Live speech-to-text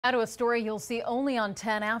Now to a story you'll see only on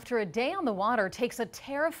 10 after a day on the water takes a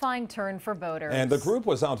terrifying turn for boaters. And the group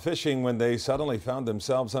was out fishing when they suddenly found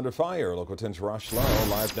themselves under fire. Local 10's Rush Lowe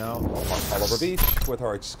live now on Haulover Beach with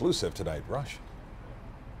our exclusive tonight. Rush.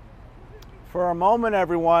 For a moment,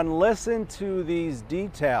 everyone, listen to these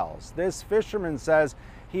details. This fisherman says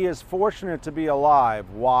he is fortunate to be alive.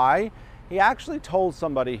 Why? He actually told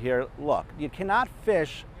somebody here, look, you cannot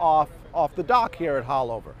fish off the dock here at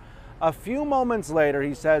Haulover. A few moments later,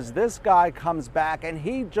 he says this guy comes back and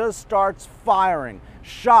he just starts firing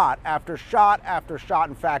shot after shot after shot.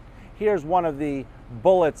 In fact, here's one of the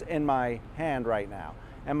bullets in my hand right now.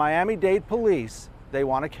 And Miami-Dade police, they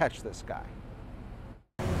want to catch this guy.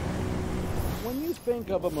 When you think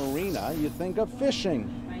of a marina, you think of fishing,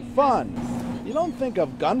 fun. You don't think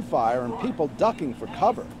of gunfire and people ducking for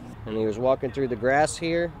cover. And he was walking through the grass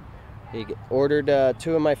here. He ordered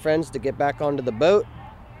two of my friends to get back onto the boat,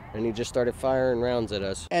 and he just started firing rounds at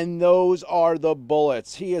us. And those are the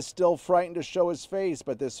bullets. He is still frightened to show his face,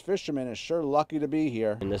 but this fisherman is sure lucky to be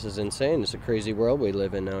here. And this is insane. It's a crazy world we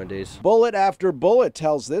live in nowadays. Bullet after bullet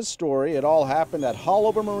tells this story. It all happened at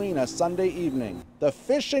Haulover Marina Sunday evening. The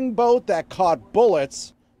fishing boat that caught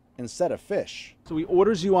bullets instead of fish. So he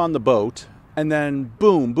orders you on the boat, and then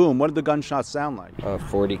boom, boom. What did the gunshots sound like?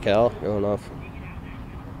 40 cal going off.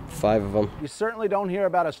 5 of them. You certainly don't hear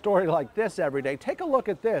about a story like this every day. Take a look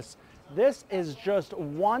at this. This is just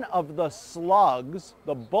one of the slugs,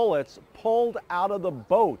 the bullets, pulled out of the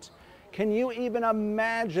boat. Can you even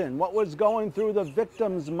imagine what was going through the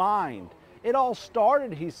victim's mind? It all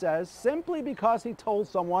started, he says, simply because he told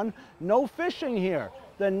someone, no fishing here.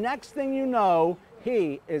 The next thing you know,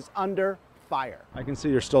 he is under fire. I can see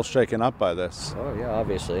you're still shaken up by this. Oh yeah,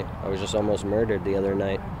 obviously. I was just almost murdered the other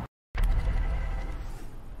night.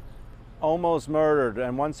 Almost murdered.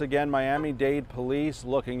 And once again, Miami-Dade police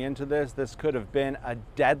looking into this. This could have been a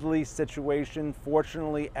deadly situation.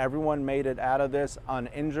 Fortunately, everyone made it out of this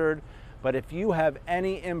uninjured. But if you have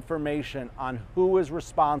any information on who is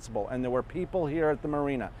responsible, and there were people here at the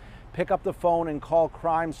marina, pick up the phone and call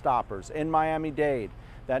Crime Stoppers in Miami-Dade.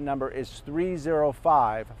 That number is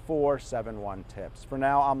 305-471-TIPS. For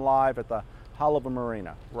now, I'm live at the Haulover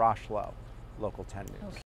Marina. Rush Lowe, Local 10 News.